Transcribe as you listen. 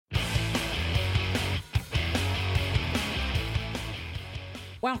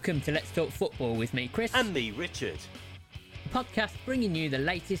Welcome to Let's Talk Football with me, Chris. And me, Richard. A podcast bringing you the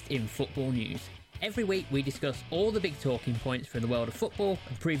latest in football news. Every week we discuss all the big talking points from the world of football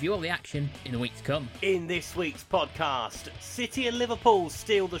and preview all the action in the week to come. In this week's podcast, City and Liverpool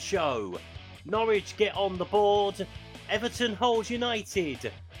steal the show, Norwich get on the board, Everton hold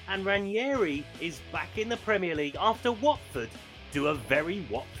United, and Ranieri is back in the Premier League after Watford do a very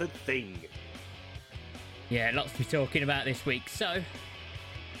Watford thing. Yeah, lots to be talking about this week, so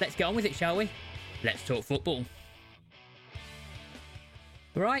let's get on with it, shall we? Let's talk football.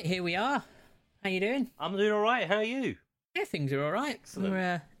 Right, here we are. How you doing? I'm doing alright, how are you? Yeah, things are alright. Excellent.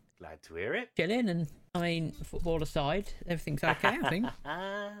 We're Glad to hear it. chilling, and I mean, football aside, everything's okay, I think.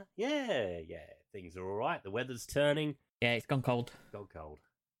 Yeah, things are alright. The weather's turning. Yeah, it's gone cold. Gone cold.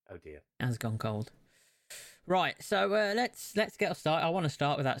 Oh dear. It has gone cold. Right, so let's get us started. I want to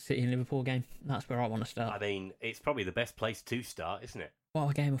start with that City and Liverpool game. That's where I want to start. I mean, it's probably the best place to start, isn't it?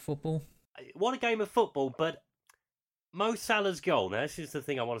 What a game of football. What a game of football, but Mo Salah's goal, now this is the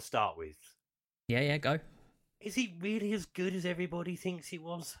thing I want to start with. Yeah, go. Is he really as good as everybody thinks he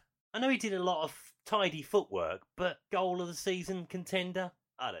was? I know he did a lot of tidy footwork, but goal of the season contender?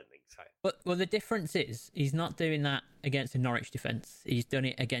 I don't think so. But well, the difference is he's not doing that against a Norwich defence. He's done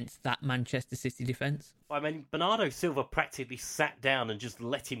it against that Manchester City defence. I mean, Bernardo Silva practically sat down and just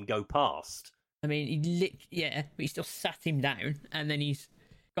let him go past. I mean, but he still sat him down, and then he's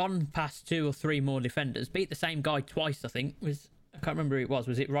gone past two or three more defenders. Beat the same guy twice, I think. I can't remember who it was.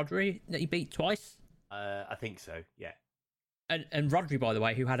 Was it Rodri that he beat twice? I think so, yeah. And Rodri, by the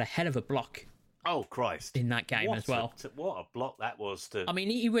way, who had a hell of a block Oh, Christ. in that game as well. What a block that was to... I mean,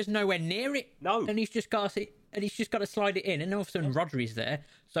 he was nowhere near it. No. And he's just got to slide it in, and all of a sudden Rodri's there.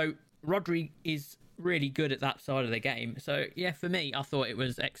 So Rodri is really good at that side of the game. So yeah, for me, I thought it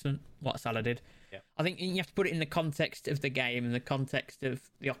was excellent what Salah did. Yeah. I think you have to put it in the context of the game and the context of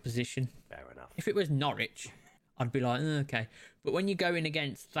the opposition. Fair enough. If it was Norwich, I'd be like, okay. But when you go in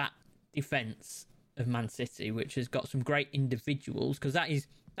against that defence of Man City, which has got some great individuals, because that is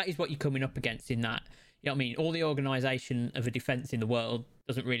what you're coming up against in that. You know what I mean? All the organisation of a defence in the world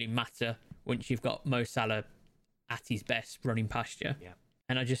doesn't really matter once you've got Mo Salah at his best running past you. Yeah.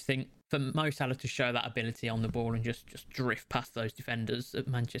 And I just think for Mo Salah to show that ability on the ball and just drift past those defenders at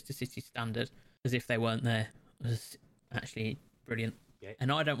Manchester City standard as if they weren't there was actually brilliant. Yeah.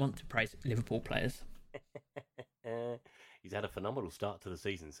 And I don't want to praise Liverpool players. He's had a phenomenal start to the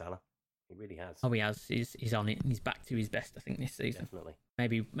season, Salah. He really has. Oh, he has. He's on it, and he's back to his best, I think, this season. Definitely.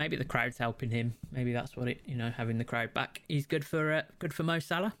 Maybe the crowd's helping him. Maybe that's what it. Having the crowd back, he's good for Mo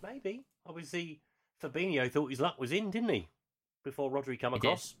Salah. Maybe. Obviously, Fabinho thought his luck was in, didn't he? Before Rodri come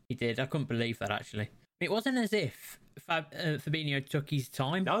across. He did. I couldn't believe that, actually. It wasn't as if Fabinho took his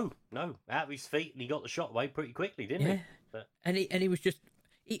time. No. Out of his feet, and he got the shot away pretty quickly, didn't he? But... And he was just...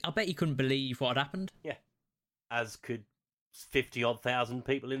 I bet he couldn't believe what had happened. Yeah. As could 50-odd thousand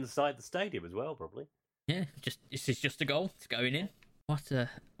people inside the stadium as well, probably. Yeah, this is just a goal. It's going in. What a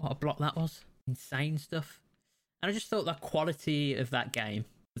block that was. Insane stuff. And I just thought the quality of that game,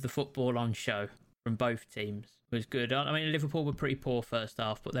 of the football on show from both teams, was good. I mean, Liverpool were pretty poor first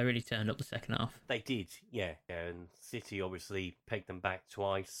half, but they really turned up the second half. They did, yeah. And City obviously pegged them back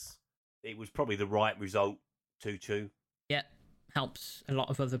twice. It was probably the right result, 2-2. Yeah, helps a lot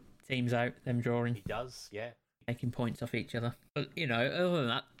of other teams out, them drawing. It does, yeah. Taking points off each other. But, other than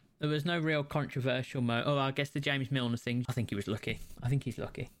that, there was no real controversial I guess the James Milner thing. I think he was lucky. I think he's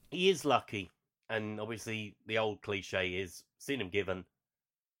lucky. He is lucky. And obviously, the old cliche is, seen him given,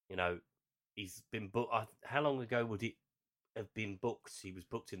 he's been booked. How long ago would it have been booked? He was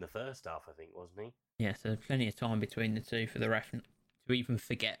booked in the first half, I think, wasn't he? Yeah, so plenty of time between the two for the ref to even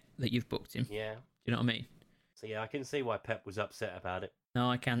forget that you've booked him. Yeah. Do you know what I mean? So yeah, I can see why Pep was upset about it. No,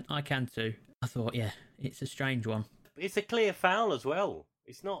 I can too. I thought, yeah, it's a strange one. It's a clear foul as well.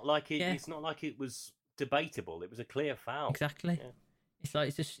 It's not like it. Yeah. It's not like it was debatable. It was a clear foul. Exactly. Yeah.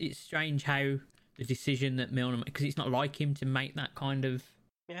 It's strange how the decision that Milner, because it's not like him to make that kind of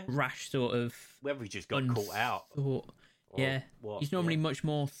rash sort of. Whether he just got caught out. Yeah, he's normally much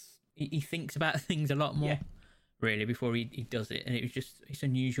more. He thinks about things a lot more, really, before he does it, and it's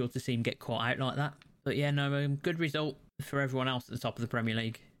unusual to see him get caught out like that. But yeah, no, good result for everyone else at the top of the Premier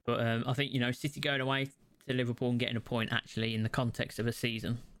League. But I think City going away to Liverpool and getting a point actually in the context of a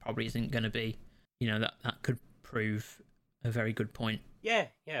season probably isn't going to be, that could prove a very good point. Yeah.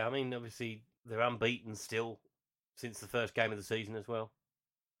 I mean, obviously they're unbeaten still since the first game of the season as well.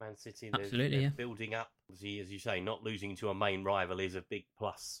 Man City, they're building up. Obviously, as you say, not losing to a main rival is a big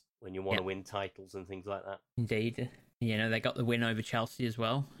plus when you want to win titles and things like that. Indeed. They got the win over Chelsea as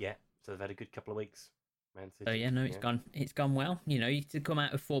well. Yeah, so they've had a good couple of weeks. Man City. So yeah, no, it's gone well. You know, you to come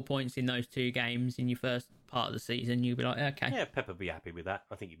out with 4 points in those 2 games in your first part of the season, you'll be like, okay. Yeah, Pep would be happy with that.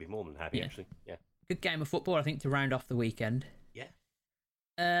 I think he'd be more than happy, actually. Yeah. Good game of football, I think, to round off the weekend.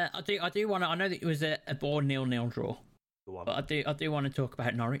 Yeah. I do want to. I know that it was a bored 0-0 draw, Go on. but I do want to talk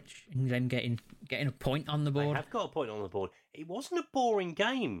about Norwich and them getting a point on the board. They have got a point on the board. It wasn't a boring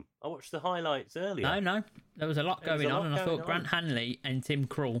game. I watched the highlights earlier. No, there was a lot going on, and I thought Grant Hanley and Tim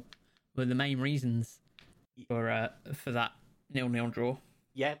Krul were the main reasons for that 0-0 draw.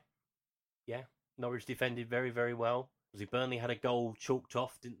 Yeah. Norwich defended very, very well. Burnley had a goal chalked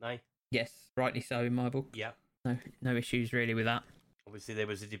off, didn't they? Yes, rightly so in my book. Yeah. No issues really with that. Obviously, there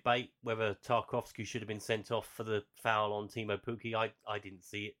was a debate whether Tarkowski should have been sent off for the foul on Timo Pukki. I didn't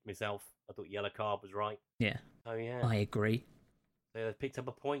see it myself. I thought yellow card was right. Yeah. Oh, yeah. I agree. So they picked up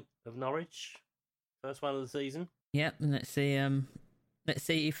a point of Norwich. First one of the season. Yeah, and let's see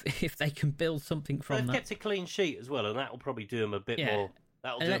if they can build something from that. They've kept a clean sheet as well, and that will probably do them a bit more.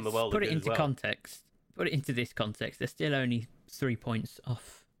 That'll do them a well. Put it into context. Put it into this context. They're still only 3 points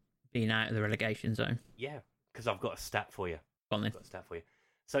off being out of the relegation zone. Yeah, because I've got a stat for you. Go on then. I've got a stat for you.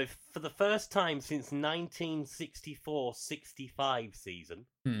 So for the first time since 1964-65 season,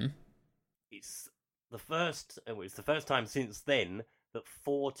 it's the first time since then that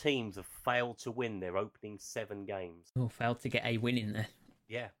 4 teams have failed to win their opening 7 games. Oh, failed to get a win in there.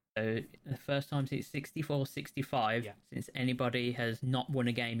 Yeah. So the first time since 64-65 since anybody has not won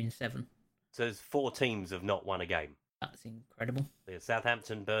a game in 7. So there's 4 teams have not won a game. That's incredible. There's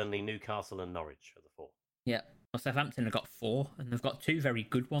Southampton, Burnley, Newcastle, and Norwich are the 4. Yeah. Well, Southampton have got 4, and they've got 2 very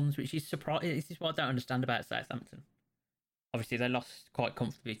good ones, which is surprising. This is what I don't understand about Southampton. Obviously, they lost quite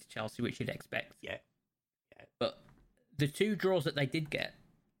comfortably to Chelsea, which you'd expect. Yeah. But the 2 draws that they did get,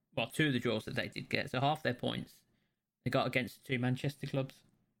 2 of the draws that they did get, so half their points, they got against 2 Manchester clubs.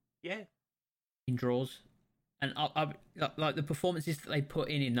 Yeah. In draws. And I like the performances that they put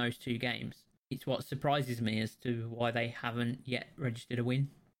in those 2 games. It's what surprises me as to why they haven't yet registered a win.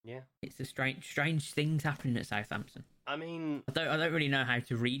 Yeah. It's a strange things happening at Southampton. I mean, I don't really know how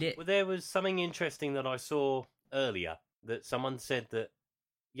to read it. Well, there was something interesting that I saw earlier, that someone said that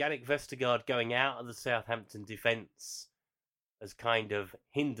Yannick Vestergaard going out of the Southampton defence has kind of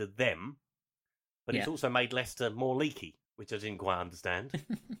hindered them, but it's also made Leicester more leaky, which I didn't quite understand.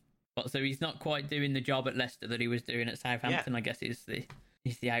 So he's not quite doing the job at Leicester that he was doing at Southampton. I guess is the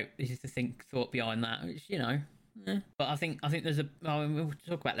thought behind that, which But I think there's we'll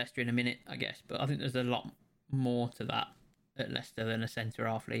talk about Leicester in a minute, I guess. But I think there's a lot more to that at Leicester than a centre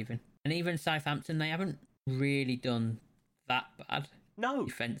half leaving. And even Southampton, they haven't really done that bad. No,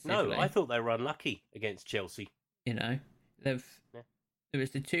 defensively. I thought they were unlucky against Chelsea. There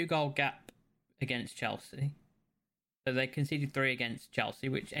was the 2-goal gap against Chelsea. So they conceded 3 against Chelsea,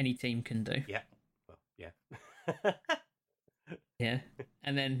 which any team can do. Yeah. Well, yeah. Yeah.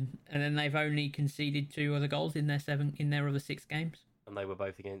 And then they've only conceded 2 other goals in their other 6 games. And they were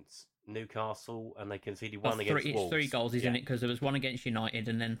both against Newcastle, and they conceded 1 against Wolves. It's 3 goals, isn't it? Because there was 1 against United,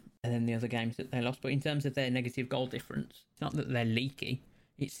 and then the other games that they lost. But in terms of their negative goal difference, it's not that they're leaky.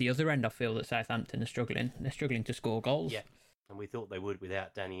 It's the other end. I feel that Southampton are struggling. They're struggling to score goals. Yeah. And we thought they would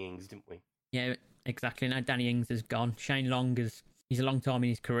without Danny Ings, didn't we? Yeah, exactly. Now Danny Ings has gone. Shane Long he's a long time in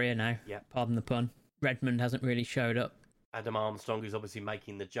his career now. Yeah. Pardon the pun. Redmond hasn't really showed up. Adam Armstrong is obviously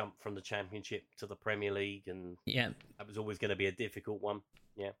making the jump from the Championship to the Premier League, and that was always going to be a difficult one.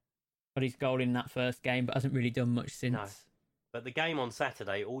 Yeah. Got his goal in that first game, but hasn't really done much since. No. But the game on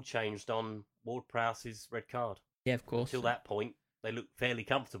Saturday all changed on Ward-Prowse's red card. Yeah, of course. Until that point, they looked fairly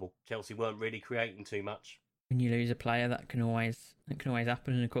comfortable. Chelsea weren't really creating too much. When you lose a player, that can always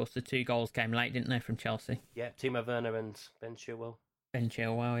happen. And of course, the 2 goals came late, didn't they, from Chelsea? Yeah, Timo Werner and Ben Chilwell. Ben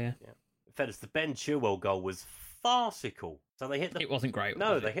Chilwell, yeah. In fairness, the Ben Chilwell goal was farcical. So they hit the. It wasn't great.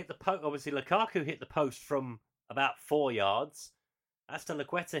 No, they hit the post. Obviously, Lukaku hit the post from about 4 yards.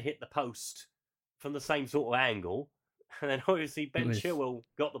 Azpilicueta hit the post from the same sort of angle, and then obviously Ben Chilwell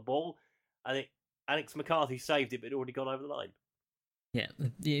got the ball, and Alex McCarthy saved it, but it already got over the line. Yeah,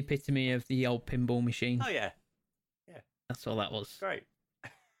 the epitome of the old pinball machine. Oh yeah. That's all that was. Great.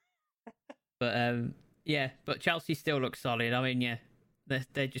 But Chelsea still looks solid. I mean,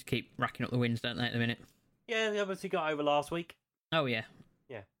 they just keep racking up the wins, don't they, at the minute? Yeah, they obviously got over last week. Oh yeah.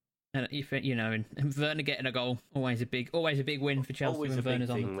 Yeah. And and Werner getting a goal, always a big win for Chelsea. Always when a big Werner's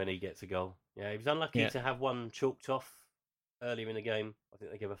thing on. when he gets a goal. Yeah, he was unlucky to have one chalked off earlier in the game. I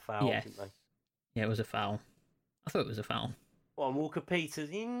think they gave a foul, didn't they? Yeah, it was a foul. I thought it was a foul. Well, and Walker Peters,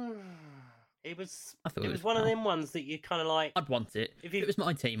 it was one of them ones that you kind of like. I'd want it. If it was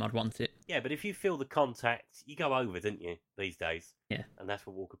my team, I'd want it. Yeah, but if you feel the contact, you go over, didn't you, these days? Yeah. And that's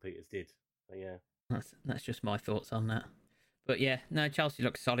what Walker Peters did. So, yeah. That's just my thoughts on that. But yeah, no, Chelsea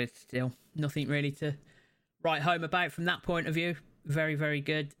looks solid still. Nothing really to write home about from that point of view. Very, very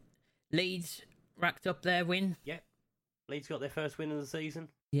good. Leeds racked up their win. Yeah. Leeds got their first win of the season.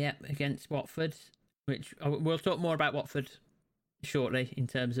 Yeah, against Watford, which we'll talk more about Watford shortly in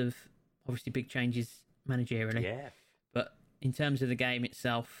terms of obviously big changes managerially. Yeah. But in terms of the game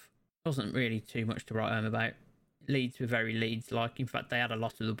itself, wasn't really too much to write home about. Leeds were very Leeds-like. In fact, they had a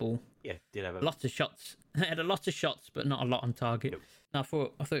lot of the ball. Yeah, did have Lots of shots. They had a lot of shots, but not a lot on target. Nope. I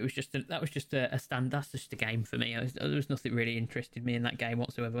thought it was just a stand. That's just a game for me. There was nothing really interested me in that game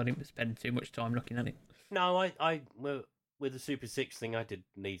whatsoever. I didn't spend too much time looking at it. No, well, with the Super 6 thing, I did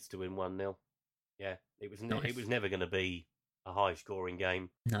Leeds to win 1-0. Yeah, it was Nice. It was never going to be a high-scoring game.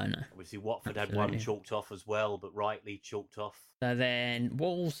 No. Obviously, Watford Absolutely. had one chalked off as well, but rightly chalked off. So then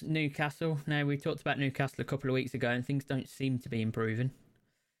Wolves, Newcastle. Now, we talked about Newcastle a couple of weeks ago, and things don't seem to be improving.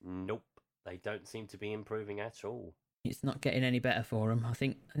 Nope, they don't seem to be improving at all. It's not getting any better for them. I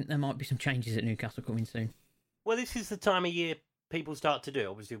think there might be some changes at Newcastle coming soon. Well, this is the time of year people start to do it.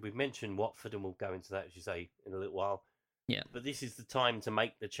 Obviously, we've mentioned Watford, and we'll go into that, as you say, in a little while. Yeah. But this is the time to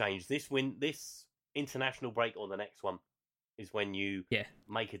make the change. This international break or the next one is when you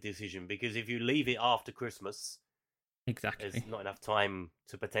make a decision. Because if you leave it after Christmas, exactly, there's not enough time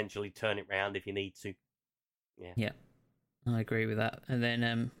to potentially turn it round if you need to. Yeah. I agree with that. And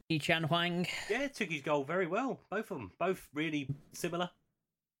then Yi-Chan Huang. Yeah, took his goal very well. Both of them. Both really similar.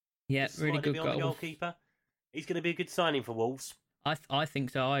 Yeah, really good goal. The goalkeeper. He's going to be a good signing for Wolves. I think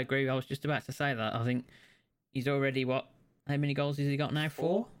so. I agree. I was just about to say that. I think he's already, how many goals has he got now?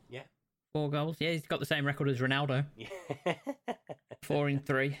 4? Yeah. 4 goals. Yeah, he's got the same record as Ronaldo. Yeah. 4 in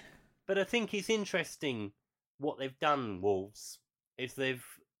 3. But I think it's interesting what they've done, Wolves, is they've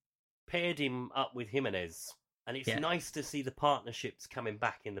paired him up with Jimenez. And it's nice to see the partnerships coming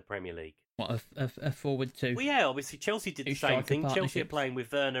back in the Premier League. What, a forward 2? Well, yeah, obviously Chelsea did the same thing. Chelsea are playing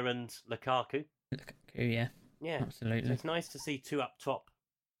with Werner and Lukaku. Yeah. Yeah, absolutely. So it's nice to see 2 up top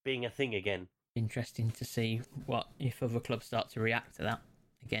being a thing again. Interesting to see if other clubs start to react to that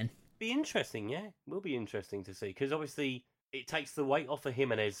again. Be interesting, yeah. Will be interesting to see. Because obviously it takes the weight off of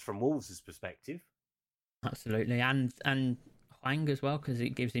Jimenez from Wolves' perspective. Absolutely. And Huang as well, because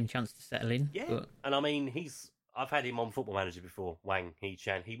it gives him a chance to settle in. Yeah, and I mean, I've had him on Football Manager before, Wang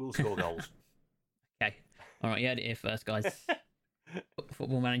Yi-Chan. He will score goals. Okay. All right, you heard it here first, guys.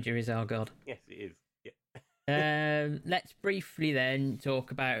 Football Manager is our god. Yes, it is. Yeah. Let's briefly then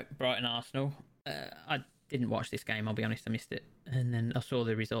talk about Brighton Arsenal. I didn't watch this game, I'll be honest, I missed it. And then I saw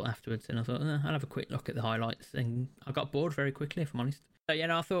the result afterwards, and I thought, I'll have a quick look at the highlights. And I got bored very quickly, if I'm honest. So,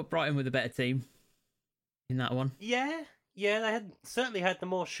 I thought Brighton were the better team in that one. Yeah, they certainly had the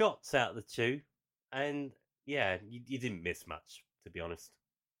more shots out of the two. And yeah, you didn't miss much, to be honest.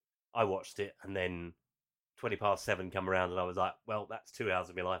 I watched it, and then 7:20 come around, and I was like, well, that's 2 hours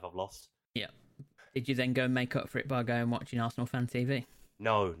of my life I've lost. Yeah. Did you then go and make up for it by going and watching Arsenal Fan TV?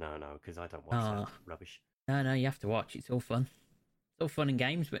 No, because I don't watch that rubbish. No, you have to watch. It's all fun. It's all fun and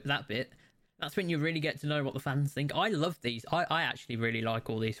games, but that bit, that's when you really get to know what the fans think. I love these. I actually really like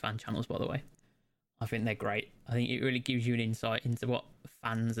all these fan channels, by the way. I think they're great. I think it really gives you an insight into what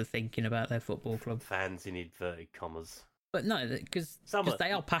fans are thinking about their football club. Fans in inverted commas. But no, because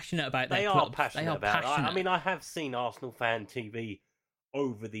they are passionate about their clubs. They are passionate. I mean, I have seen Arsenal Fan TV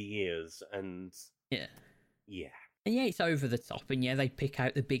over the years, and yeah. And yeah, it's over the top, and they pick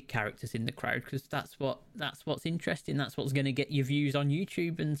out the big characters in the crowd because that's what's interesting. That's what's going to get your views on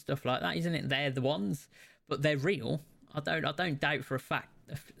YouTube and stuff like that, isn't it? They're the ones, but they're real. I don't doubt for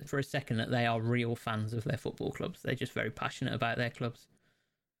a second that they are real fans of their football clubs. They're just very passionate about their clubs.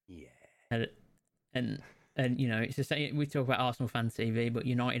 Yeah, and it's the same. We talk about Arsenal Fan TV, but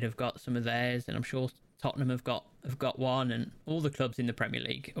United have got some of theirs, and I'm sure Tottenham have got one, and all the clubs in the Premier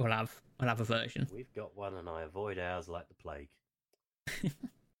League will have a version. We've got one, and I avoid ours like the plague.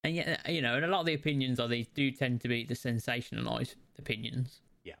 And and a lot of the opinions of these do tend to be the sensationalised opinions.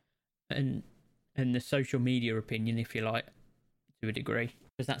 Yeah. And the social media opinion, if you like, to a degree,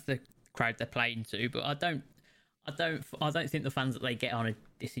 because that's the crowd they're playing to. But I don't think the fans that they get on are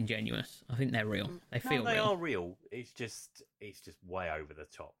disingenuous. I think they're real. They feel they real. are real. It's just way over the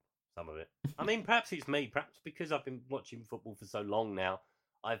top, some of it. I mean, perhaps it's me. Perhaps because I've been watching football for so long now,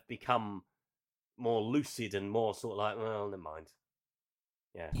 I've become more lucid and more sort of like, well, never mind.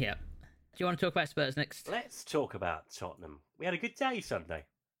 Yeah. Yeah. Do you want to talk about Spurs next? Let's talk about Tottenham. We had a good day Sunday.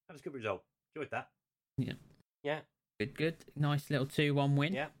 That was a good result. Enjoyed that. Yeah. Yeah. Good. Nice little 2-1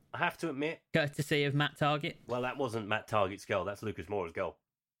 win. Yeah. I have to admit. Courtesy of Matt Targett. Well, that wasn't Matt Targett's goal. That's Lucas Moura's goal.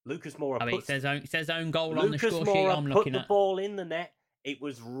 Lucas Moura it says own goal on the score sheet I'm looking at. Lucas Moura put the ball in the net. It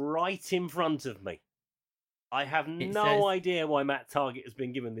was right in front of me. I have no idea why Matt Targett has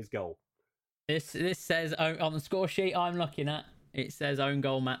been given this goal. This says on the score sheet I'm looking at. It says own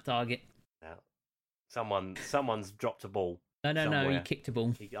goal Matt Targett. Now, someone's dropped a ball. No. He kicked a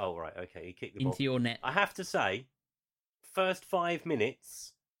ball. He kicked the ball into your net. I have to say, first 5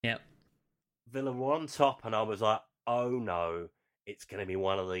 minutes. Yep. Villa were on top, and I was like, "Oh no, it's going to be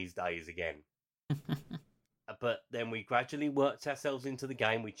one of these days again." But then we gradually worked ourselves into the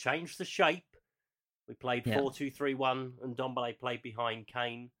game. We changed the shape. We played 4-2-3-1, and Ndombele played behind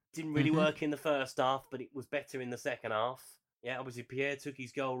Kane. Didn't really work in the first half, but it was better in the second half. Yeah, obviously Pierre took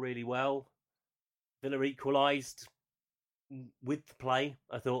his goal really well. Villa equalised with the play.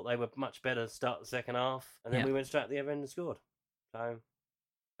 I thought they were much better to start the second half, and then we went straight at the other end and scored. So,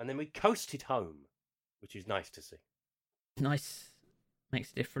 and then we coasted home, which is nice to see. Nice.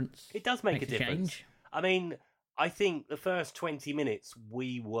 Makes a difference. It does make a difference. Change. I mean, I think the first 20 minutes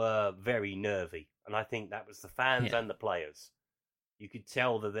we were very nervy, and I think that was the fans and the players. You could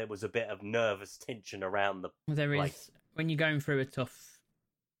tell that there was a bit of nervous tension around the place. Is when you're going through a tough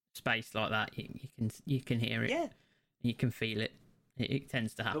space like that. You can hear it. Yeah, you can feel it. It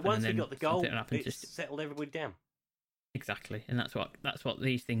tends to happen. But once we got the goal, it settled everybody down. Exactly, and that's what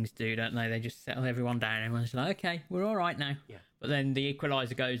these things do, don't they? They just settle everyone down. Everyone's like, okay, we're all right now. Yeah. But then the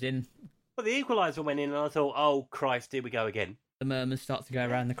equaliser goes in. Well, the equaliser went in, and I thought, oh Christ, here we go again. The murmurs start to go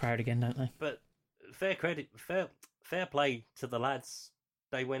around the crowd again, don't they? But fair play to the lads.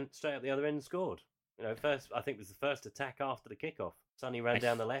 They went straight at the other end and scored. You know, I think it was the first attack after the kickoff. Sonny ran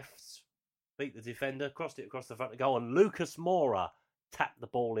down the left, beat the defender, crossed it across the front of the goal, and Lucas Moura tapped the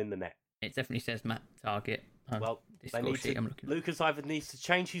ball in the net. It definitely says Matt Targett. Well, Lucas either needs to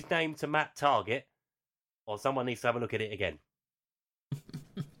change his name to Matt Targett, or someone needs to have a look at it again.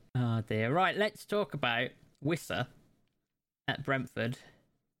 Oh dear. Right, let's talk about Wissa at Brentford.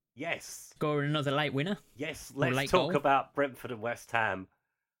 Yes. Scoring another late winner. Yes, let's talk about Brentford and West Ham.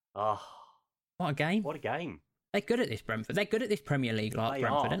 Oh, what a game. What a game. They're good at this, Brentford. They're good at this Premier League, like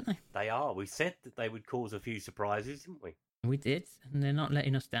Brentford, aren't they? They are. We said that they would cause a few surprises, didn't we? We did, and they're not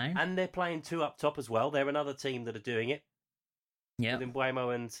letting us down. And they're playing two up top as well. They're another team that are doing it. Yeah. With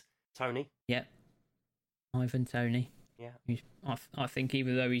Mbeumo and Tony. Yep. Ivan Toney. Yeah. I think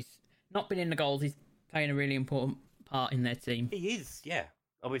even though he's not been in the goals, he's playing a really important part in their team. He is, yeah.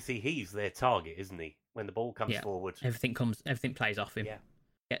 Obviously, he's their target, isn't he? When the ball comes forward. Everything plays off him. Yeah.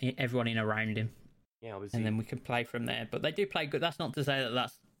 Get everyone in around him. Yeah, obviously. And then we can play from there. But they do play good. That's not to say that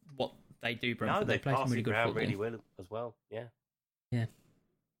that's what they do, Brentford. No, they play some really good football. really well as well, yeah. Yeah.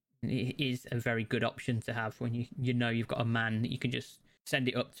 It is a very good option to have when you know you've got a man that you can just send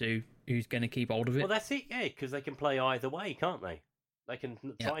it up to who's going to keep hold of it. Well, that's it, yeah, because they can play either way, can't they? They can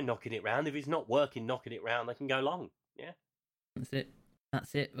try knocking it round. If it's not working, knocking it round, they can go long, yeah.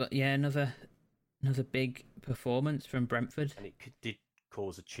 That's it. But yeah, another big performance from Brentford. And it did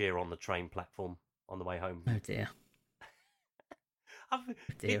cause a cheer on the train platform on the way home. Oh dear.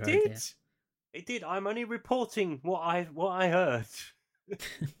 It did. It did. I'm only reporting what I heard.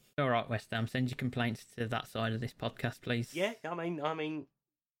 All right, West Ham, send your complaints to that side of this podcast, please. Yeah, I mean,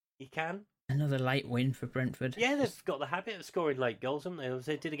 you can. Another late win for Brentford. Yeah, they've got the habit of scoring late goals, haven't they?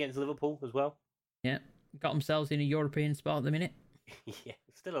 They did against Liverpool as well. Yeah, got themselves in a European spot at the minute. Yeah,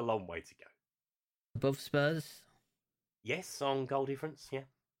 still a long way to go. Above Spurs. Yes, on goal difference. Yeah.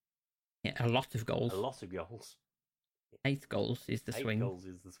 Yeah, a lot of goals. 8 goals is the swing. 8 goals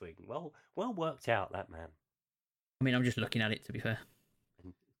is the swing. Well worked out, that man. I mean, I'm just looking at it, to be fair.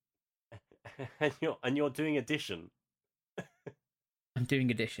 and you're doing addition. I'm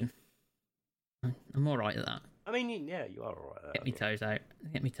doing addition. I'm all right at that. I mean, yeah, you are all right at that.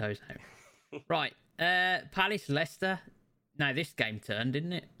 Get me toes out. Right, Palace Leicester. Now this game turned,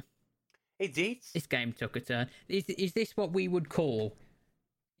 didn't it? It did. This game took a turn. Is this what we would call,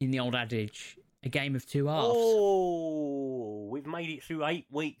 in the old adage, a game of two halves? Oh, we've made it through 8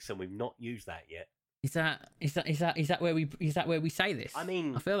 weeks and we've not used that yet. Is that where we say this? I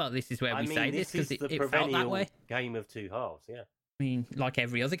mean, I feel like this is where we say this because it felt that way. Game of two halves, yeah. I mean, like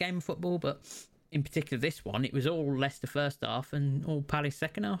every other game of football, but in particular this one, it was all Leicester first half and all Palace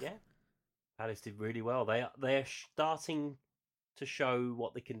second half. Yeah, Palace did really well. They're starting to show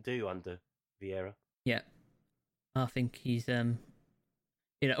what they can do under Vieira. Yeah, I think he's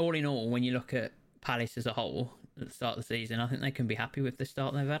all in all, when you look at Palace as a whole at the start of the season, I think they can be happy with the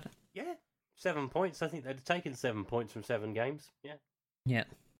start they've had. Yeah, 7 points. I think they'd have taken 7 points from 7 games. Yeah. Yeah.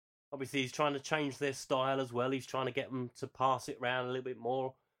 Obviously, he's trying to change their style as well. He's trying to get them to pass it around a little bit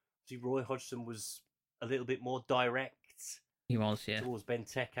more. See, Roy Hodgson was a little bit more direct. He was, yeah. Towards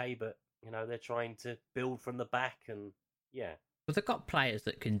Benteke, but, they're trying to build from the back and, yeah. But they've got players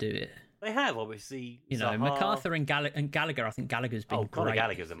that can do it. They have, obviously. You know, Zaha. MacArthur and Gallagher. I think Gallagher's been Conor great.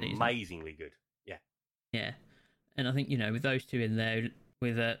 Gallagher's amazingly good. Yeah. Yeah. And I think, you know, with those two in there,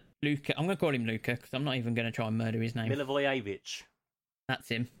 with Luka, I'm going to call him Luka because I'm not even going to try and murder his name. Milivojevic. That's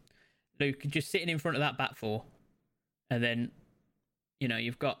him. Luka just sitting in front of that back four. And then, you know,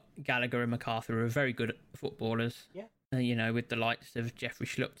 you've got Gallagher and MacArthur who are very good footballers. Yeah. And, you know, with the likes of Jeffrey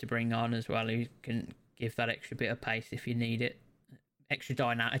Schlupp to bring on as well, who can give that extra bit of pace if you need it.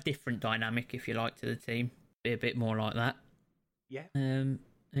 A different dynamic, if you like, to the team. Be a bit more like that. Yeah. And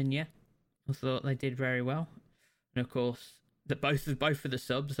yeah, I thought they did very well. And of course, both of the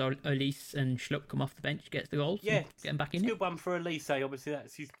subs, Elise and Schlupp, come off the bench, gets the goals. Yeah, get them back in. It's a good one for Elise. Obviously,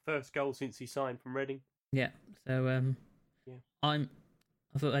 that's his first goal since he signed from Reading. Yeah. So yeah, I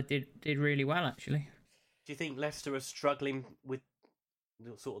thought they did really well actually. Do you think Leicester are struggling with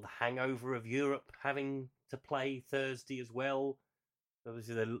the sort of the hangover of Europe, having to play Thursday as well?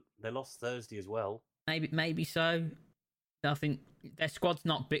 Obviously, they lost Thursday as well. Maybe so. I think their squad's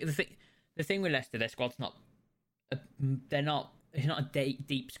not big. The thing with Leicester, their squad's not. It's not a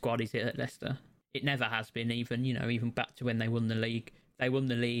deep squad, is it? At Leicester, it never has been. Even back to when they won the league. They won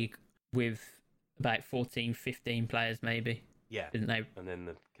the league with about 14, 15 players, maybe. Yeah, didn't they? And then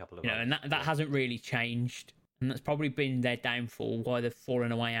a couple of. And that hasn't really changed. And that's probably been their downfall, why they've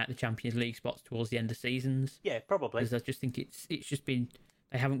fallen away out the Champions League spots towards the end of seasons. Yeah, probably. Because I just think it's just been,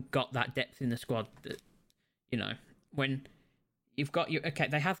 they haven't got that depth in the squad that, you know, when you've got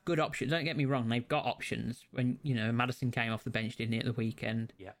they have good options. Don't get me wrong, they've got options. When, you know, Maddison came off the bench, didn't he, at the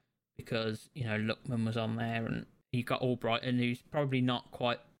weekend? Yeah. Because, you know, Lookman was on there, and you got Albrighton, who's probably not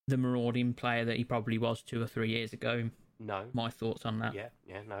quite the marauding player that he probably was 2 or 3 years ago. No. My thoughts on that. Yeah,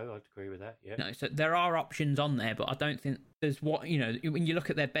 no, I'd agree with that. Yeah. No, so there are options on there, but I don't think there's when you look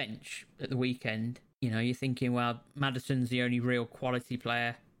at their bench at the weekend, you know, you're thinking, well, Maddison's the only real quality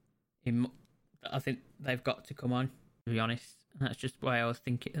player. I think they've got to come on, to be honest. And that's just the way I was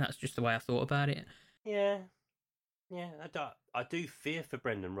thinking. That's just the way I thought about it. Yeah. I do fear for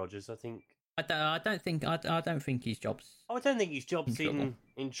Brendan Rodgers. I think. I don't think his job's. I don't think his job's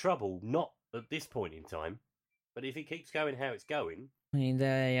in trouble. Not at this point in time. But if it keeps going how it's going... I mean,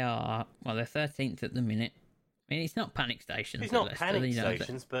 they're 13th at the minute. I mean, it's not panic stations. It's not panic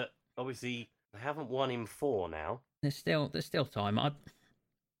stations, but obviously they haven't won in 4 now. There's still time. I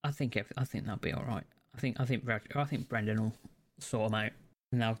think they'll be all right. I think Brendan will sort them out,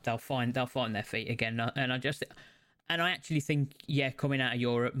 and they'll find their feet again. And I actually think, coming out of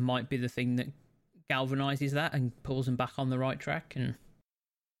Europe might be the thing that galvanises that and pulls them back on the right track. And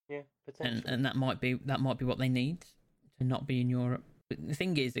yeah, potentially. And that might be what they need to not be in Europe. But the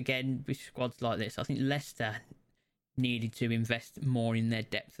thing is, again, with squads like this, I think Leicester needed to invest more in their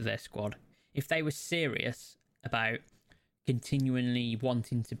depth of their squad. If they were serious about continually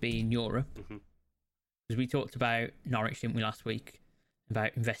wanting to be in Europe, because we talked about Norwich, didn't we, last week,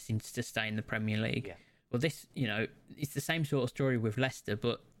 about investing to stay in the Premier League. Yeah. Well, this, you know, it's the same sort of story with Leicester,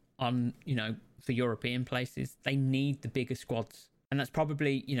 but on, you know, for European places, they need the bigger squads. And that's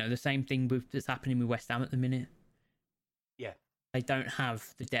probably, you know, the same thing that's happening with West Ham at the minute. Yeah. They don't have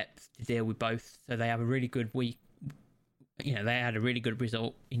the depth to deal with both. So they have a really good week. You know, they had a really good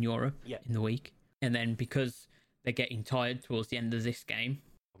result in Europe in the week. And then because they're getting tired towards the end of this game,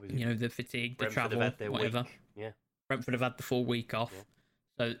 you know, the fatigue, the travel, whatever. Week. Yeah. Brentford have had the full week off. Yeah.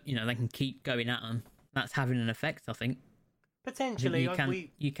 So, you know, they can keep going at them. That's having an effect, I think. Potentially.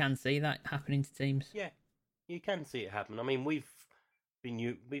 You can see that happening to teams. Yeah, you can see it happen. I mean, we've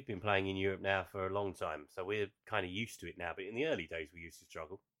been playing in Europe now for a long time, so we're kind of used to it now. But in the early days, we used to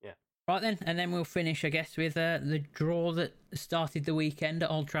struggle. Yeah. Right then, and then we'll finish, I guess, with the draw that started the weekend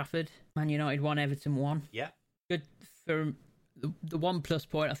at Old Trafford. Man United 1, Everton 1. Yeah. Good for the one plus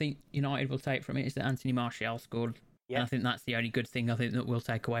point I think United will take from it is that Anthony Martial scored. Yeah. And I think that's the only good thing I think that we'll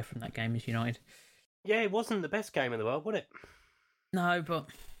take away from that game is United. Yeah, it wasn't the best game in the world, was it? No, but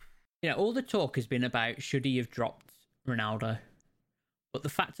you know, all the talk has been about should he have dropped Ronaldo. But the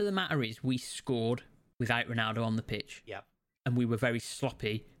fact of the matter is we scored without Ronaldo on the pitch. Yeah. And we were very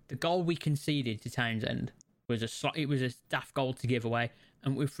sloppy. The goal we conceded to Townsend was it was a daft goal to give away.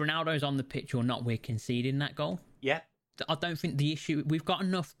 And if Ronaldo's on the pitch or not, we're conceding that goal. Yeah. I don't think the issue... We've got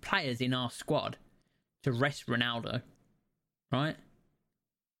enough players in our squad to rest Ronaldo. Right?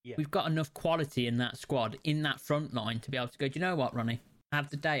 Yeah. We've got enough quality in that squad, in that front line, to be able to go, do you know what, Ronnie? Have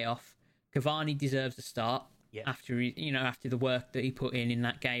the day off. Cavani deserves a start. Yeah. After the work that he put in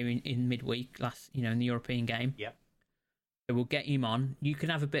that game in midweek in the European game. Yeah. So we'll get him on. You can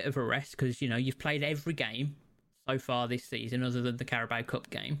have a bit of a rest because you've played every game so far this season other than the Carabao Cup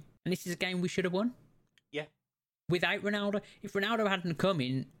game, and this is a game we should have won. Yeah. without Ronaldo. If Ronaldo hadn't come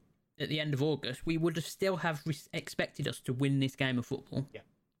in at the end of August, we would have still have expected us to win this game of football. Yeah.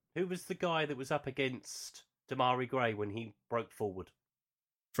 Who was the guy that was up against Demarai Gray when he broke forward?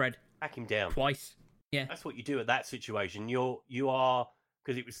 Fred. Hack him down. Twice. Yeah. That's what you do at that situation. You are,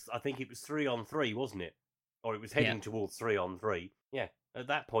 because I think it was 3-on-3, wasn't it? Or it was heading towards 3-on-3. Yeah. At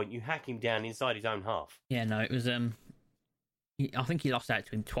that point, you hack him down inside his own half. Yeah, no, it was, I think he lost out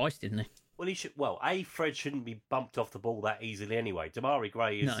to him twice, didn't he? Well, Fred shouldn't be bumped off the ball that easily anyway. Demarai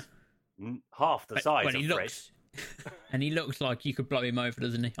Gray is half the size of Fred. And he looks like you could blow him over,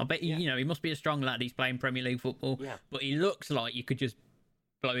 doesn't he? I bet he must be a strong lad. He's playing Premier League football. Yeah. But he looks like you could just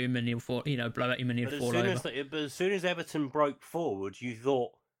blow him and he'll fall, blow at him and he'll fall over. But as soon as Everton broke forward, you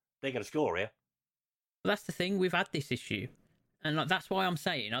thought they're going to score here. Well, that's the thing. We've had this issue. And that's why I'm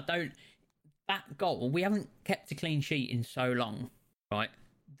saying that goal, we haven't kept a clean sheet in so long, right?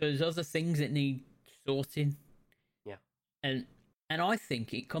 There's other things that need sorting. Yeah. And I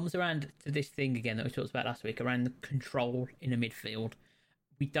think it comes around to this thing again that we talked about last week, around the control in a midfield.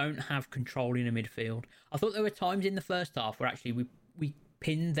 We don't have control in a midfield. I thought there were times in the first half where actually we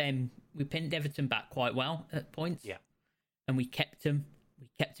pinned Everton back quite well at points. Yeah. And we kept them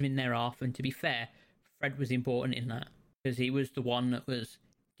in their half. And to be fair, Fred was important in that, because he was the one that was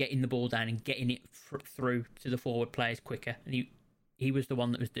getting the ball down and getting it through to the forward players quicker. And he was the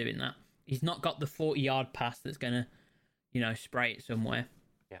one that was doing that. He's not got the 40-yard pass that's going to, spray it somewhere.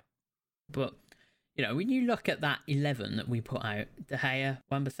 Yeah. But, when you look at that 11 that we put out, De Gea,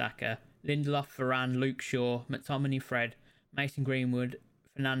 Wan-Bissaka, Lindelof, Varane, Luke Shaw, McTominay, Fred, Mason Greenwood,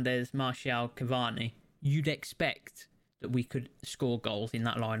 Fernandes, Martial, Cavani, you'd expect that we could score goals in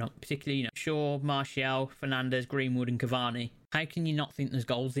that lineup, particularly, Shaw, Martial, Fernandes, Greenwood and Cavani. How can you not think there's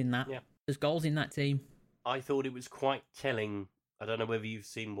goals in that? Yeah. There's goals in that team. I thought it was quite telling. I don't know whether you've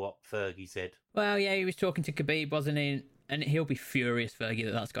seen what Fergie said. Well, yeah, he was talking to Khabib, wasn't he? And he'll be furious,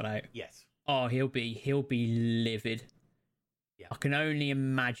 Fergie, that's got out. Yes. Oh, he'll be livid. Yeah. I can only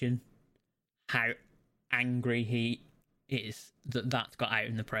imagine how angry he is that's got out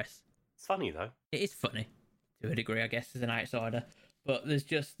in the press. It's funny though. It is funny to a degree, I guess, as an outsider. But there's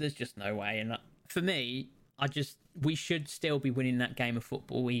just no way. And for me, we should still be winning that game of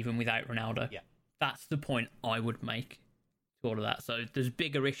football even without Ronaldo. Yeah. That's the point I would make to all of that. So there's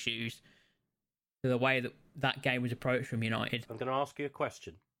bigger issues to the way that game was approached from United. I'm going to ask you a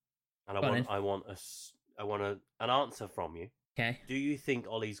question, and I want an answer from you. Okay. Do you think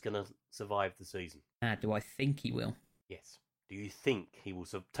Ollie's going to survive the season? Do I think he will? Yes. Do you think he will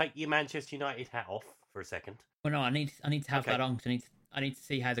take your Manchester United hat off for a second? Well, no, I need to have that on. Cause I need to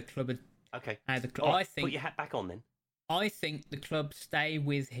see how the club. Okay. How the club. I think put your hat back on then. I think the club stay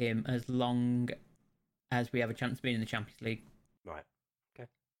with him as long as we have a chance of being in the Champions League. Right. Okay.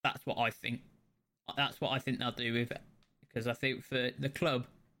 That's what I think. That's what I think they'll do with it, because I think for the club,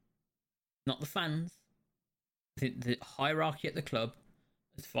 not the fans, I think the hierarchy at the club,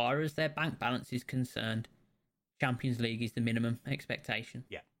 as far as their bank balance is concerned, Champions League is the minimum expectation.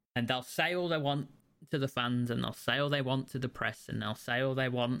 Yeah. And they'll say all they want to the fans, and they'll say all they want to the press, and they'll say all they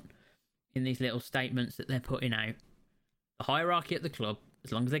want in these little statements that they're putting out. The hierarchy at the club,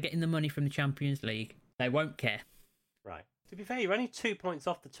 as long as they're getting the money from the Champions League, they won't care. Right. To be fair, you're only 2 points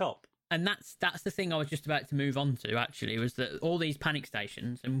off the top. And that's the thing I was just about to move on to, actually, was that all these panic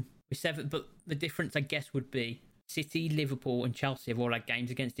stations, and we're 7, but the difference, I guess, would be City, Liverpool and Chelsea have all had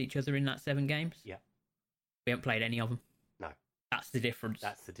games against each other in that 7 games. Yeah. We haven't played any of them. No. That's the difference.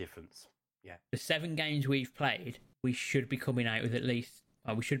 That's the difference. Yeah. The 7 games we've played, we should be coming out with at least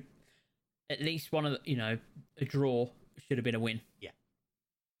one of the, a draw should have been a win. Yeah.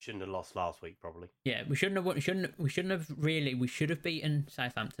 Shouldn't have lost last week, probably. Yeah, we shouldn't have really. We should have beaten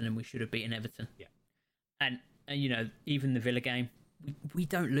Southampton and we should have beaten Everton. Yeah. And even the Villa game, we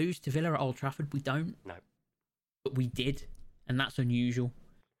don't lose to Villa at Old Trafford. We don't. No. But we did, and that's unusual.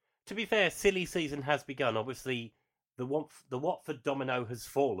 To be fair, silly season has begun. Obviously, the Watford domino has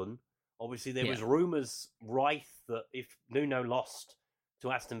fallen. Obviously, there was rumours rife that if Nuno lost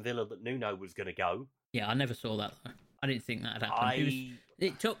to Aston Villa, that Nuno was going to go. Yeah, I never saw that though. I didn't think that had happened.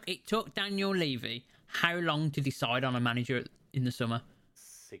 It took Daniel Levy how long to decide on a manager in the summer?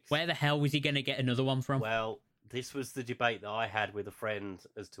 6. Where the hell was he going to get another one from? Well, this was the debate that I had with a friend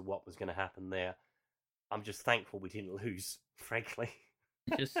as to what was going to happen there. I'm just thankful we didn't lose, frankly.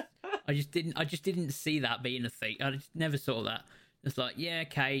 I just didn't see that being a thing. I just never saw that. It's like, yeah,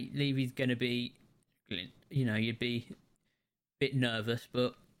 okay, Levy's going to be, you'd be a bit nervous,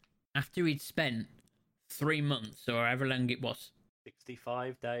 but after he'd spent 3 months or however long it was,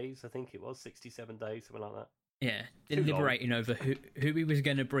 65 days, I think it was, 67 days, something like that. Yeah, deliberating over who he was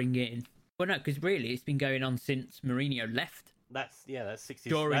going to bring in. Well, no, because really it's been going on since Mourinho left. That's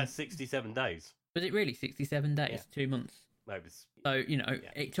 67 days. Was it really 67 days? Yeah. 2 months. No, So,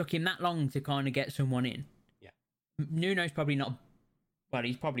 it took him that long to kind of get someone in. Yeah. Nuno's probably not... Well,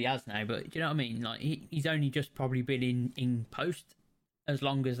 he probably has now, but do you know what I mean? Like he's only just probably been in post as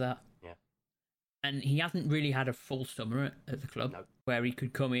long as that. Yeah. And he hasn't really had a full summer at the club where he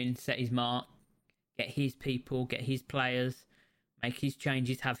could come in, set his mark, get his people, get his players, make his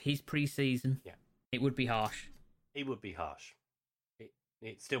changes, have his pre-season. Yeah. It would be harsh. It would be harsh.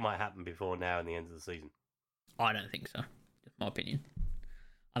 It still might happen before now and the end of the season. I don't think so. Just my opinion.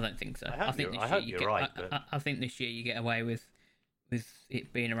 I don't think so. I hope you're right. I think this year you get away with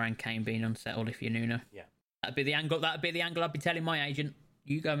it being around Kane being unsettled if you're Nuno. Yeah. That'd be the angle I'd be telling my agent.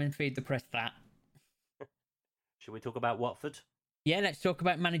 You go and feed the press that. Should we talk about Watford? Yeah, let's talk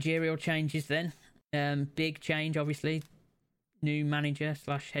about managerial changes then. Big change, obviously. New manager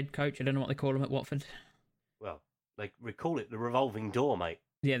 / head coach. I don't know what they call him at Watford. Well, we call it the revolving door, mate.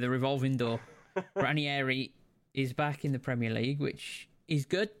 Yeah, the revolving door. Ranieri is back in the Premier League, which is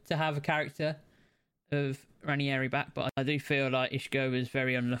good to have a character of Ranieri back, but I do feel like Isco was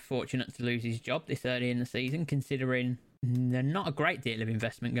very unfortunate to lose his job this early in the season, considering there's not a great deal of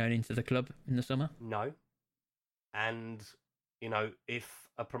investment going into the club in the summer. No. And, if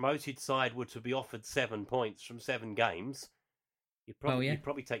a promoted side were to be offered 7 points from 7 games, you'd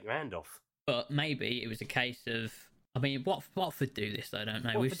probably take your hand off. But maybe it was a case of... I mean, Watford do this, though, don't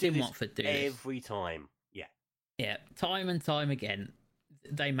they? We've seen Watford do this. Every time, yeah. Yeah, time and time again,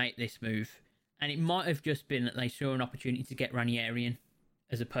 they make this move. And it might have just been that they saw an opportunity to get Ranieri in,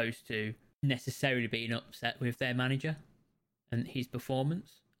 as opposed to necessarily being upset with their manager and his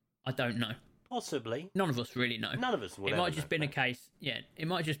performance. I don't know. Possibly. None of us really know. None of us will. It might have just been a case. Yeah, it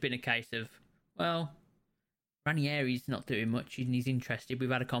might have just been a case of, well, Ranieri's not doing much and he's interested. We've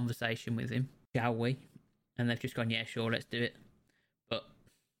had a conversation with him, shall we? And they've just gone, yeah, sure, let's do it. But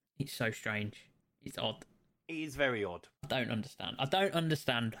it's so strange. It's odd. It is very odd. I don't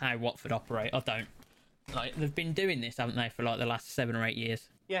understand how Watford operate. I don't. They've been doing this, haven't they, for the last 7 or 8 years?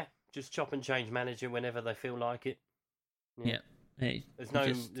 Yeah, just chop and change manager whenever they feel like it. Yeah.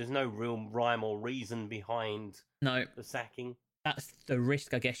 There's no real rhyme or reason behind the sacking. That's the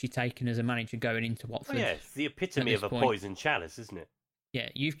risk, I guess, you're taking as a manager going into Watford. Oh, yeah, it's the epitome of a poison chalice, isn't it? Yeah,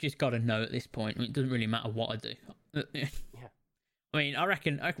 you've just got to know at this point. It doesn't really matter what I do. Yeah. I mean, I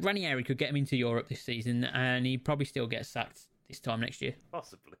reckon Ranieri could get him into Europe this season and he'd probably still get sacked this time next year.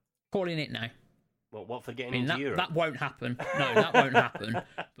 Possibly. Calling it now. Well, Watford getting into Europe? That won't happen. No, that won't happen.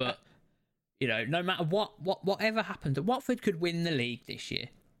 But, no matter whatever happens, Watford could win the league this year.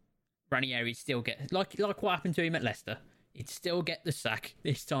 Ranieri'd still get, like what happened to him at Leicester, he'd still get the sack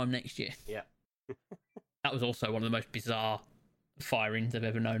this time next year. Yeah. That was also one of the most bizarre firings I've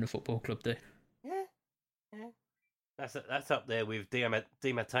ever known a football club do. Yeah. That's up there with Di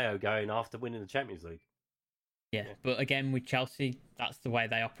Matteo going after winning the Champions League. Yeah, but again, with Chelsea, that's the way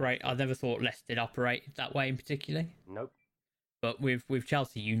they operate. I never thought Leicester did operate that way in particular. Nope. But with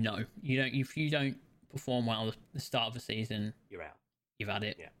Chelsea, if you don't perform well at the start of the season, you're out. You've had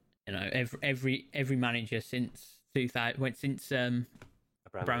it. Yeah. Every manager since 2000, since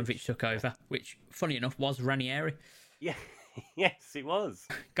Abramovich took over, which funny enough was Ranieri. Yeah. Yes, it was.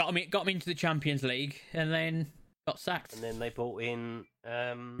 Got him into the Champions League, and then got sacked. And then they brought in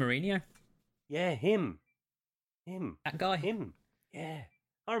Mourinho. Yeah, him. That guy. Him. Yeah.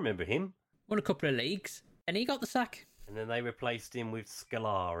 I remember him. Won a couple of leagues, and he got the sack. And then they replaced him with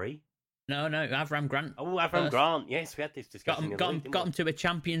Scolari. No, Avram Grant. Oh, Avram Grant. Yes, we had this discussion. Got him to a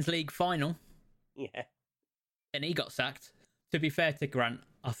Champions League final. Yeah. And he got sacked. To be fair to Grant,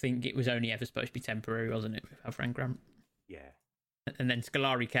 I think it was only ever supposed to be temporary, wasn't it, with Avram Grant? Yeah. And then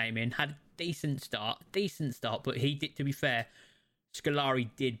Scolari came in, had a decent start, but he did, to be fair, Scolari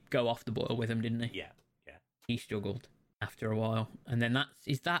did go off the boil with him, didn't he? Yeah. He struggled after a while. And then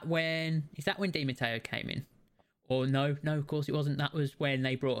is that when Di Matteo came in? Or no, of course it wasn't. That was when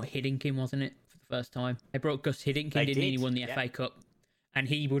they brought Hiddink, wasn't it, for the first time? They brought Gus Hiddink in, didn't he? He won the FA Cup. And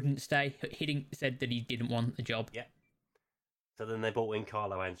he wouldn't stay. Hiddink said that he didn't want the job. Yeah. So then they brought in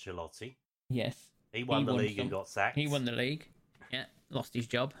Carlo Ancelotti. Yes. He won the league and got sacked. He won the league. Yeah, lost his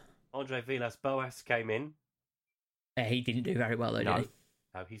job. Andre Villas-Boas came in. He didn't do very well, though, did he?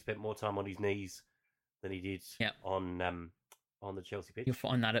 No, he spent more time on his knees than he did on the Chelsea pitch. You'll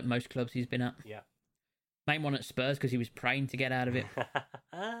find that at most clubs he's been at. Yeah. Main one at Spurs because he was praying to get out of it.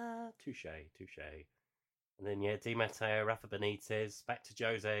 Touche. And then, Di Matteo, Rafa Benitez, back to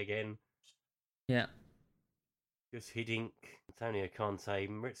Jose again. Yeah. Gus Hiddink, Antonio Conte,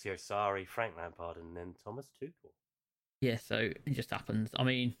 Maurizio Sarri, Frank Lampard, and then Thomas Tuchel. Yeah, so it just happens. I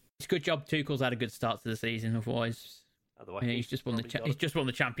mean, It's a good job Tuchel's had a good start to the season. Otherwise, he's just won the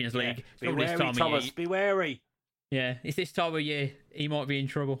Champions League. Be wary, Thomas. Be wary. Yeah, it's this time of year he might be in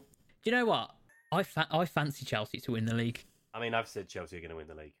trouble. Do you know what? I fancy Chelsea to win the league. I mean, I've said Chelsea are going to win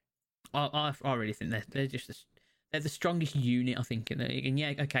the league. I really think they're just they're the strongest unit, I think, in the league. And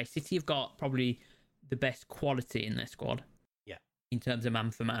yeah, okay, City have got probably the best quality in their squad. Yeah. In terms of man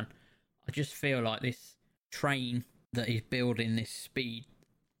for man, I just feel like this train that is building this speed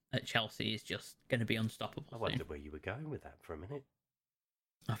at Chelsea is just going to be unstoppable. I wondered where you were going with that for a minute.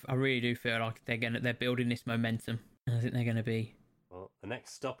 I really do feel like they're building this momentum, and I think they're going to be. Well, the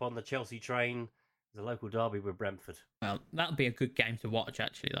next stop on the Chelsea train is a local derby with Brentford. Well, that'll be a good game to watch,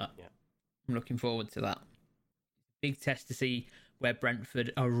 actually. Yeah. I'm looking forward to that. Big test to see where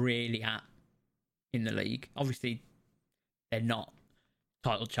Brentford are really at in the league. Obviously, they're not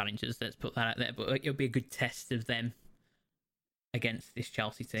title challengers. Let's put that out there, but it'll be a good test of them against this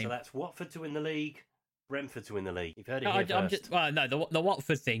Chelsea team. So that's Watford to win the league, Brentford to win the league. You've heard it here first. The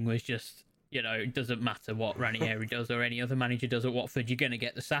Watford thing was just, it doesn't matter what Ranieri does or any other manager does at Watford. You're going to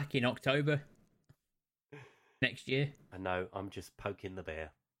get the sack in October next year. I know. I'm just poking the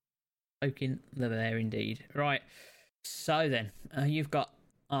bear. Poking the bear, indeed. Right. So then, you've got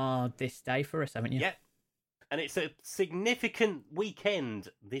this day for us, haven't you? Yep. And it's a significant weekend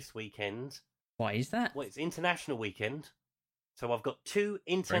this weekend. Why is that? Well, it's international weekend. So I've got 2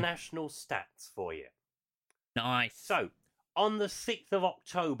 international stats for you. Nice. So, on the 6th of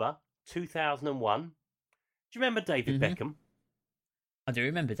October, 2001, do you remember David Beckham? I do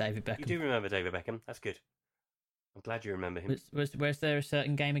remember David Beckham. You do remember David Beckham? That's good. I'm glad you remember him. Was there a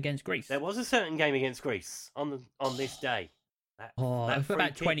certain game against Greece? There was a certain game against Greece on this day.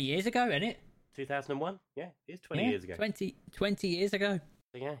 About 20 years ago, isn't it? 2001? Yeah, it is 20 years ago. 20 years ago.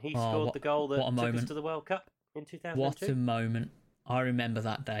 So yeah, he scored the goal that took us to the World Cup in 2002. What a moment. I remember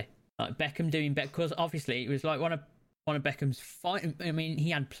that day. Like Beckham doing because obviously it was like one of Beckham's fine. I mean, he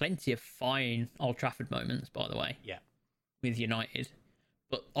had plenty of fine Old Trafford moments, by the way. Yeah. With United.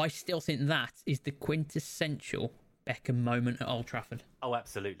 But I still think that is the quintessential Beckham moment at Old Trafford. Oh,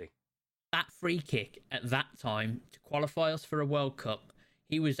 absolutely. That free kick at that time to qualify us for a World Cup,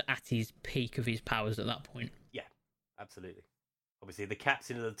 he was at his peak of his powers at that point. Yeah, absolutely. Obviously, the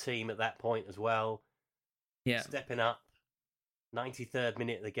captain of the team at that point as well. Yeah. Stepping up. 93rd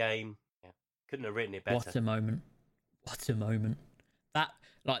minute of the game. Yeah. Couldn't have written it better. What a moment. What a moment.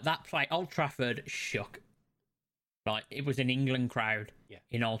 That play, Old Trafford shook. Like, it was an England crowd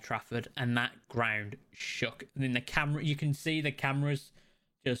in Old Trafford, and that ground shook. And then the camera, you can see the cameras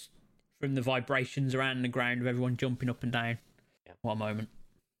just from the vibrations around the ground of everyone jumping up and down. Yeah. What a moment.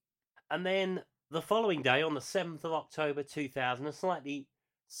 And then the following day, on the 7th of October 2000, a slightly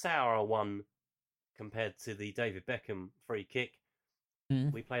sour one compared to the David Beckham free kick.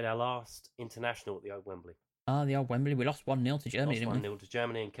 We played our last international at the old Wembley. Ah, the old Wembley. We lost 1-0 to Germany, didn't we? 1-0 to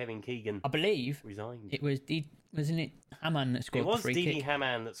Germany, and Kevin Keegan, I believe, resigned. It was wasn't it Hamann that scored the free kick? It was Didi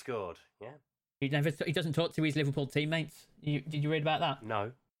Hamann that scored, yeah. He doesn't talk to his Liverpool teammates. Did you read about that?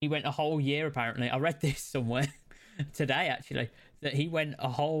 No. He went a whole year, apparently. I read this somewhere today, actually, that he went a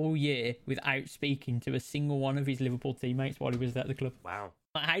whole year without speaking to a single one of his Liverpool teammates while he was at the club. Wow.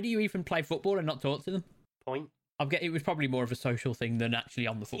 Like, how do you even play football and not talk to them? Point. It was probably more of a social thing than actually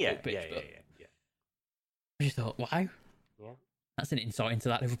on the football pitch. Yeah. I just thought, wow. Yeah. That's an insight into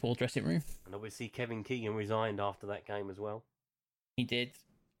that Liverpool dressing room. And obviously Kevin Keegan resigned after that game as well. He did.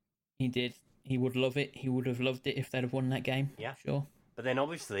 He would love it. He would have loved it if they'd have won that game. Yeah. Sure. But then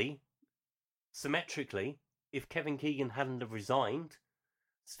obviously, symmetrically, if Kevin Keegan hadn't have resigned,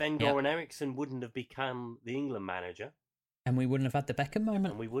 Sven-Göran Eriksson wouldn't have become the England manager. And we wouldn't have had the Beckham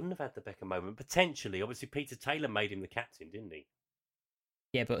moment. Potentially. Obviously, Peter Taylor made him the captain, didn't he?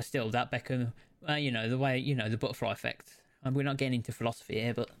 Yeah, but still, that Beckham, the way, the butterfly effect. And we're not getting into philosophy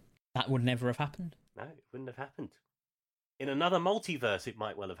here, but that would never have happened. No, it wouldn't have happened. In another multiverse, it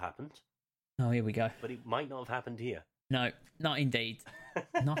might well have happened. Oh, here we go. But it might not have happened here. No, not indeed.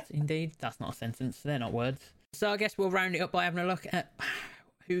 Not indeed. That's not a sentence. They're not words. So I guess we'll round it up by having a look at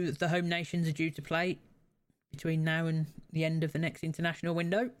who the home nations are due to play between now and the end of the next international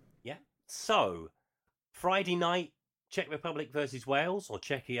window. Yeah. So, Friday night, Czech Republic versus Wales, or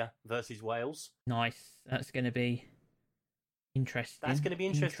Czechia versus Wales. Nice. That's going to be interesting. That's going to be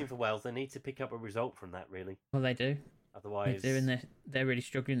interesting for Wales. They need to pick up a result from that, really. Well, they do. Otherwise, they do, and they're really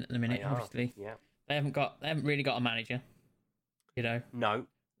struggling at the minute. Obviously, yeah. They haven't really got a manager. No.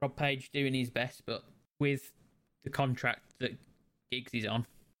 Rob Page doing his best, but with the contract that Giggs is on,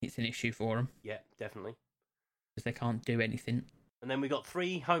 it's an issue for them. Yeah, definitely. Because they can't do anything. And then we got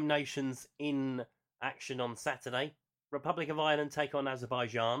 3 home nations in action on Saturday. Republic of Ireland take on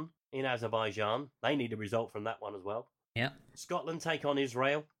Azerbaijan in Azerbaijan. They need a result from that one as well. Yeah. Scotland take on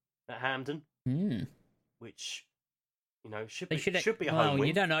Israel at Hampden, which should be a home win.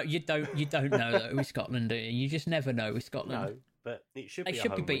 You don't know. You don't know that with Scotland, do you? You just never know with Scotland. No, but it should be. They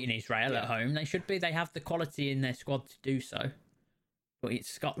should be beating Israel at home. They should be. They have the quality in their squad to do so. But it's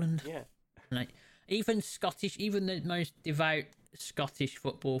Scotland. Yeah. Even the most devout Scottish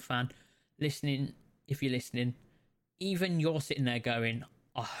football fan listening, if you're listening, even you're sitting there going,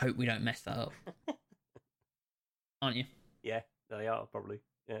 I hope we don't mess that up. Aren't you? Yeah, they are probably.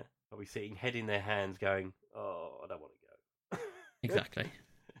 Yeah. Probably sitting, head in their hands going, oh, I don't want to go. Exactly.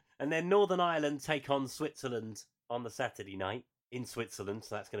 And then Northern Ireland take on Switzerland on the Saturday night in Switzerland,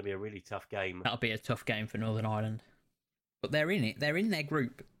 so that's going to be a really tough game. That'll be a tough game for Northern Ireland. But they're in it. They're in their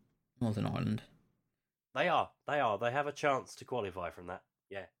group, Northern Ireland. They are. They have a chance to qualify from that.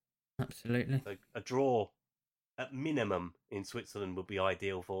 Yeah. Absolutely. A draw, at minimum, in Switzerland would be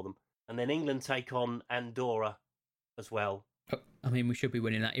ideal for them. And then England take on Andorra as well. I mean, we should be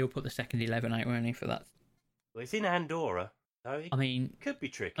winning that. He'll put the second 11 out, won't he, for that? Well, it's in Andorra, so it could be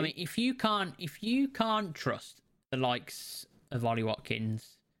tricky. I mean, if you can't trust the likes of Ollie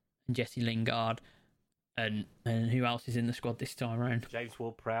Watkins and Jesse Lingard and who else is in the squad this time around? James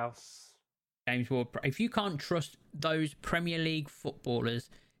Ward-Prowse. If you can't trust those Premier League footballers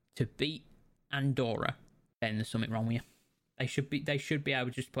to beat Andorra, then there's something wrong with you. They should be able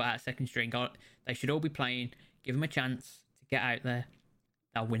to just put out a second string. They should all be playing. Give them a chance to get out there.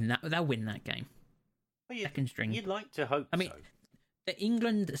 They'll win that game. Well, second string. You'd like to hope. I mean, the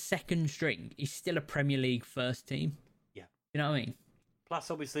England second string is still a Premier League first team. Yeah. You know what I mean?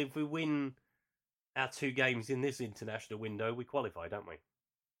 Plus, obviously, if we win our 2 games in this international window, we qualify, don't we?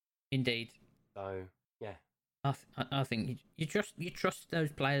 Indeed. So, yeah. I think you trust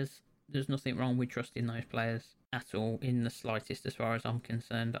those players. There's nothing wrong with trusting those players at all, in the slightest, as far as I'm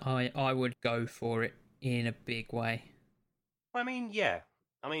concerned. I would go for it in a big way. I mean, yeah.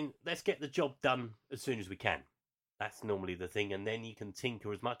 I mean, let's get the job done as soon as we can. That's normally the thing, and then you can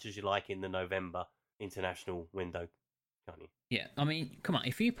tinker as much as you like in the November international window, can't you? Yeah, I mean, come on.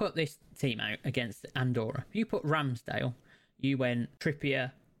 If you put this team out against Andorra, if you put Ramsdale, you went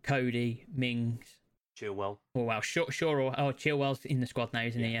Trippier, Cody, Mings, Chilwell. Oh, wow. Chilwell's in the squad now,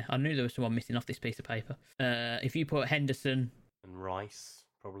 isn't he? Yeah. I knew there was someone missing off this piece of paper. If you put Henderson... And Rice,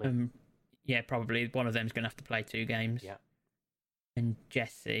 probably. Yeah, probably. One of them's going to have to play 2 games. Yeah. And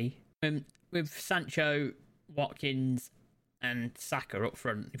Jesse. With Sancho, Watkins and Saka up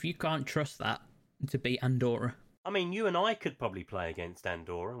front, if you can't trust that to beat Andorra... I mean, you and I could probably play against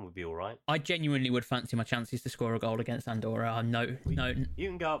Andorra and we'd be all right. I genuinely would fancy my chances to score a goal against Andorra. You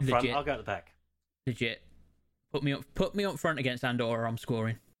can go up front, I'll go at the back. Legit. Put me up front against Andorra, I'm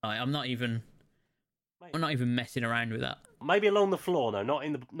scoring. I'm not even messing around with that. Maybe along the floor, no, not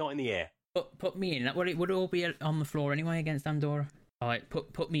in the air. Put me in. It would all be on the floor anyway against Andorra. All right,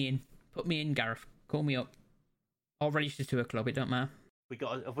 put me in. Put me in, Gareth. Call me up. I'll register to a club. It don't matter.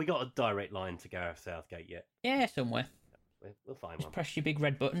 Have we got a direct line to Gareth Southgate yet? Yeah, somewhere. We'll find Just one. Press your big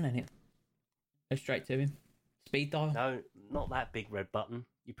red button and it goes straight to him. Speed dial. No, not that big red button.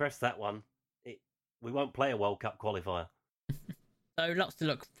 You press that one. We won't play a World Cup qualifier. So lots to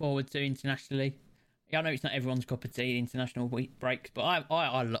look forward to internationally. Yeah, I know it's not everyone's cup of tea, international week breaks, but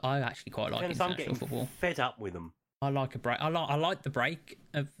I actually quite like international football. Fed up with them. I like a break. I like the break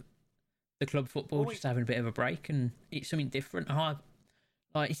of the club football, just having a bit of a break, and it's something different.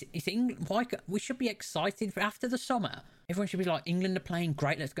 It's England. We should be excited for after the summer. Everyone should be like, England are playing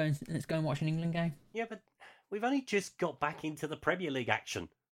great. Let's go and watch an England game. Yeah, but we've only just got back into the Premier League action,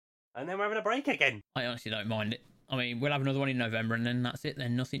 and then we're having a break again. I honestly don't mind it. I mean, we'll have another one in November, and then that's it.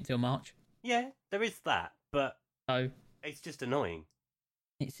 Then nothing till March. Yeah, there is that, but it's just annoying.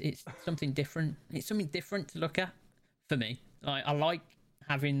 It's something different. It's something different to look at for me. I like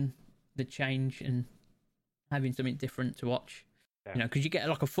having the change and having something different to watch. Yeah. You know, because you get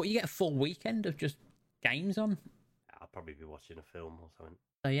a full weekend of just games on. I'll probably be watching a film or something.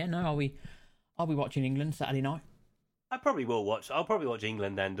 So yeah, no, I'll be watching England Saturday night. I'll probably watch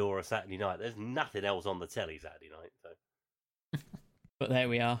England Andorra Saturday night. There's nothing else on the telly Saturday night, so. But there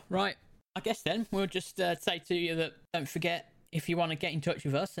we are. Right. I guess then we'll just say to you that don't forget, if you want to get in touch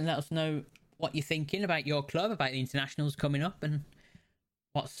with us and let us know what you're thinking about your club, about the internationals coming up, and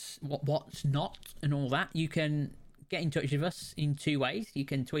what's not, and all that, you can get in touch with us in 2 ways. You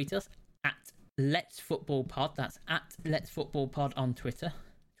can tweet us at Let's Football Pod. That's at Let's Football Pod on Twitter.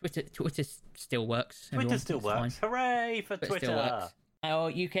 Twitter still works. Twitter still works. Fine. Hooray for Twitter!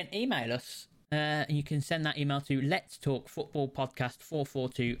 Or you can email us And you can send that email to let's talk football podcast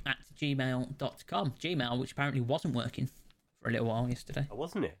 442@gmail.com. Gmail, which apparently wasn't working for a little while yesterday. Oh,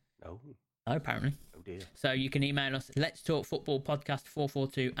 wasn't it? No. No, apparently. Oh dear. So you can email us let's talk football podcast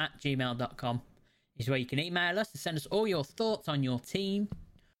 442@gmail.com. Is where you can email us to send us all your thoughts on your team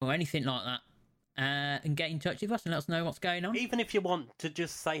or anything like that. And get in touch with us and let us know what's going on. Even if you want to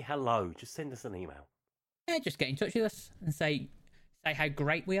just say hello, just send us an email. Yeah, just get in touch with us and say how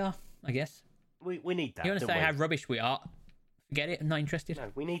great we are, I guess. We need that. You want to say how rubbish we are? Forget it. I'm not interested.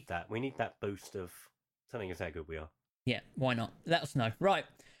 No, we need that. We need that boost of telling us how good we are. Yeah, why not? Let us know. Right.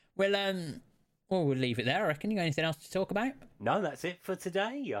 Well, we'll leave it there. I reckon. You got anything else to talk about? No, that's it for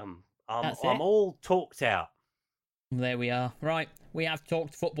today. I'm That's all talked out. There we are. Right. We have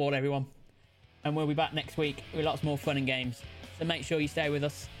talked football, everyone. And we'll be back next week with lots more fun and games. So make sure you stay with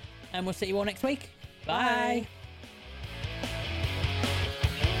us. And we'll see you all next week. Bye. Bye.